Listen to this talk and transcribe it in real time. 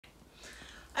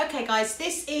Okay guys,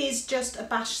 this is just a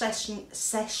bash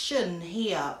session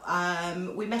here.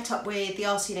 We met up with the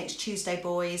RCunexttuesday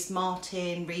boys,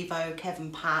 Martyn, Revo,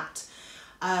 Kevin, Pat.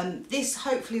 This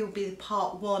hopefully will be the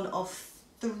part 1 of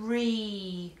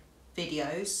 3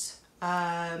 videos.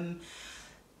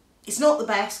 It's not the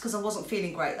best because I wasn't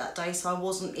feeling great that day, so I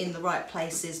wasn't in the right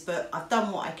places, but I've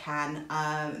done what I can,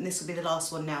 and this will be the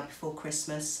last one now before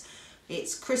Christmas.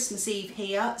 It's Christmas Eve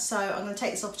here, so I'm going to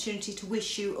take this opportunity to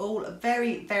wish you all a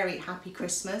very, very happy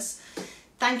Christmas.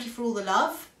 Thank you for all the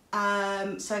love.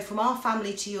 So from our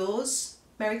family to yours,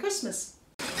 Merry Christmas.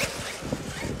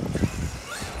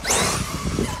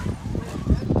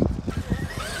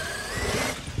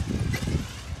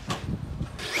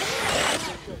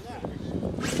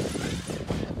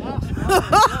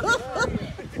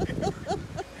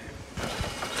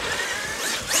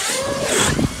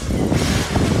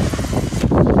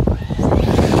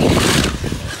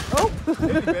 I'm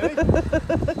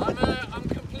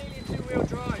completely two-wheel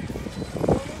drive.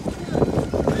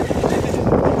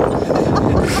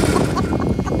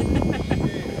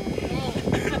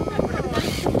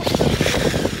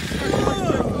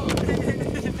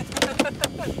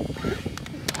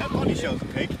 That body shell's a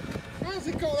pig. How's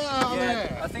it got that out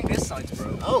there? I think this side's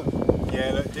broke. Oh,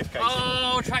 yeah, look, diff case.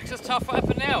 Oh, TRAXXAS tough. What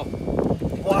happened now?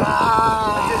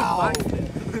 Wow!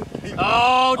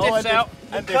 Oh, diff's out.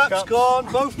 And cup's gone.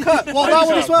 Both cups. What, that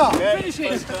one as well? Yeah. Finish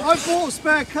it. I bought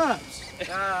spare cups.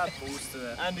 Ah, balls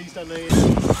to it. And he's done these.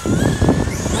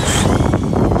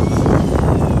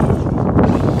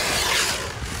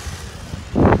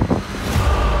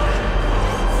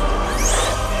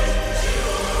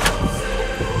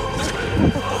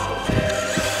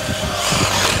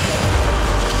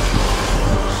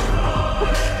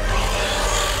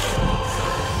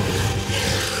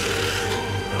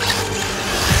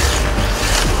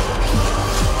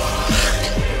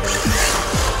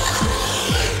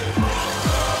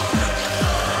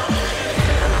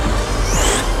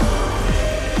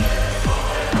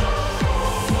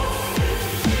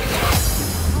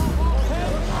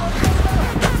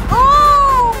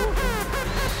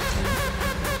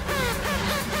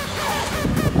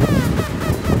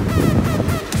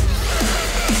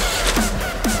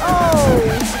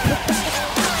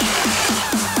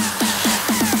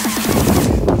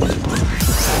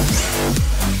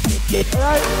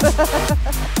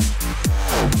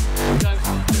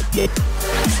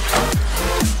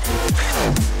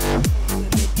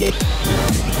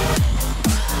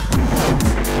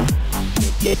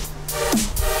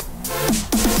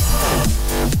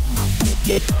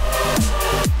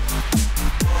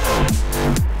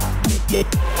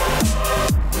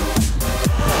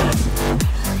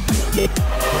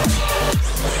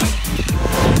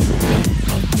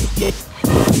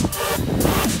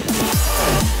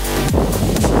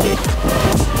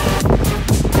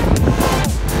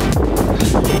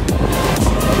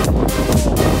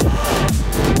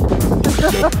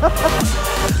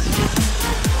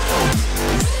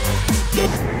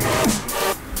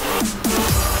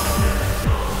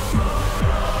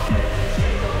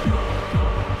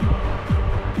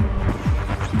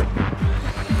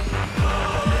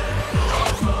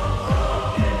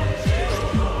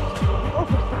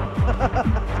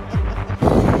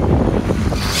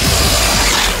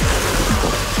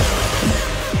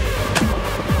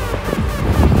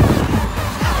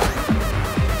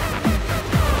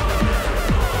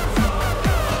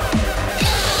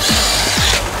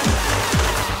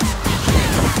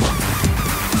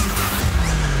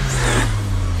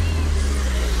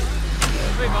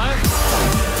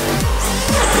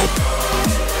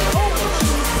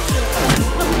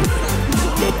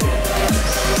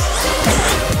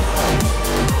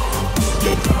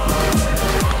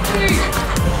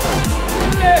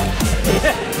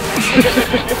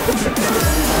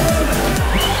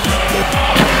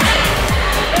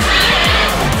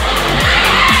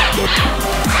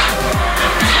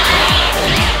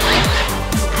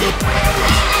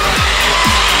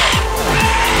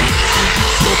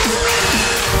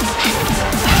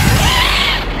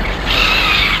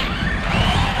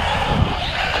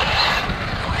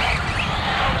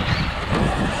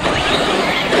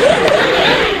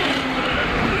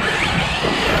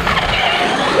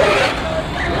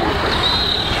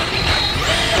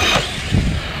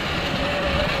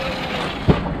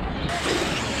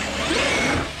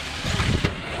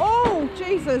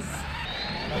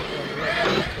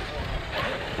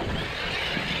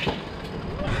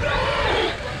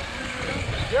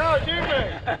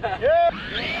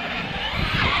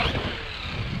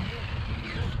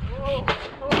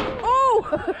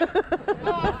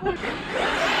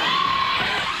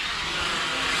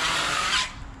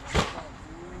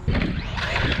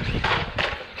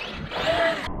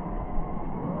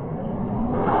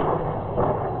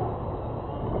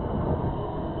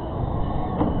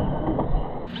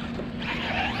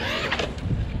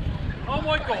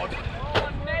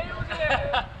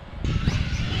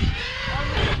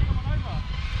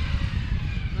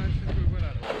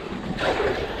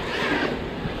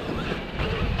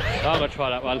 to try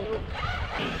that one.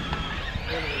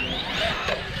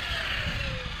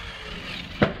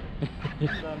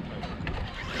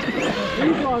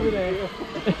 Who's over there?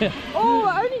 Oh,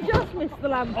 I only just missed the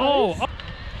lamp. Oh!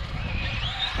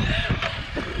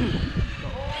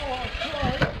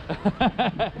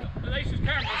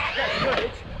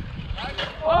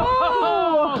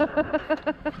 Oh!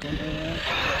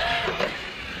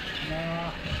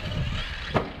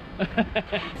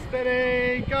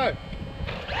 Steady, go.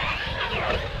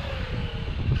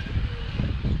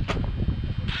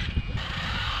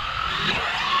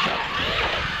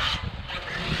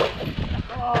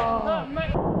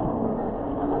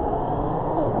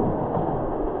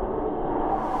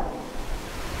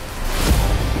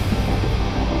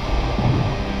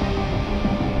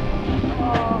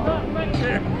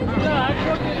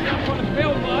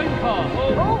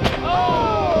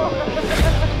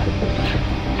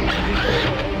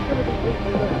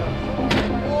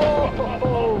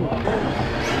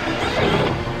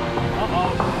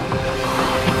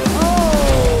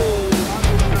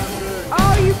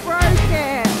 Oh, you broke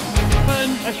it.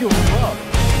 That's your club.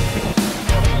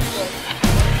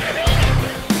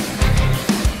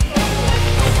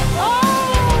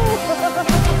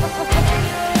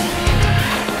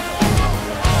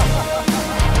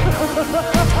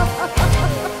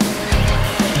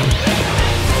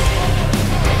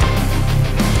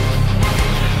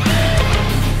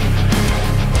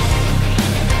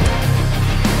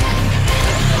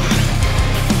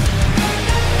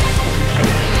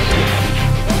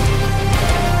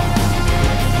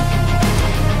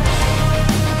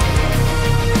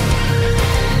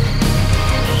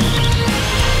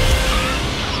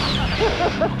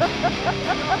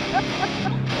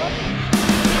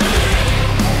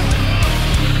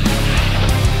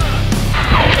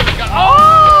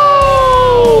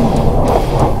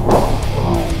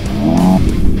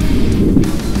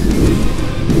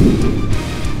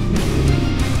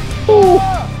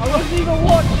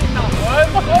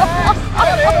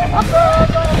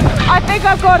 I think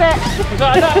I've got it. Is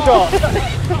that a nut shot?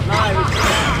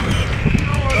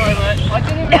 Sorry, mate. I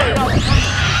didn't even know.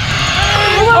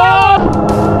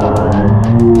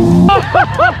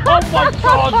 Oh my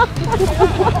god!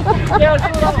 Yeah, I saw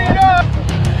that one.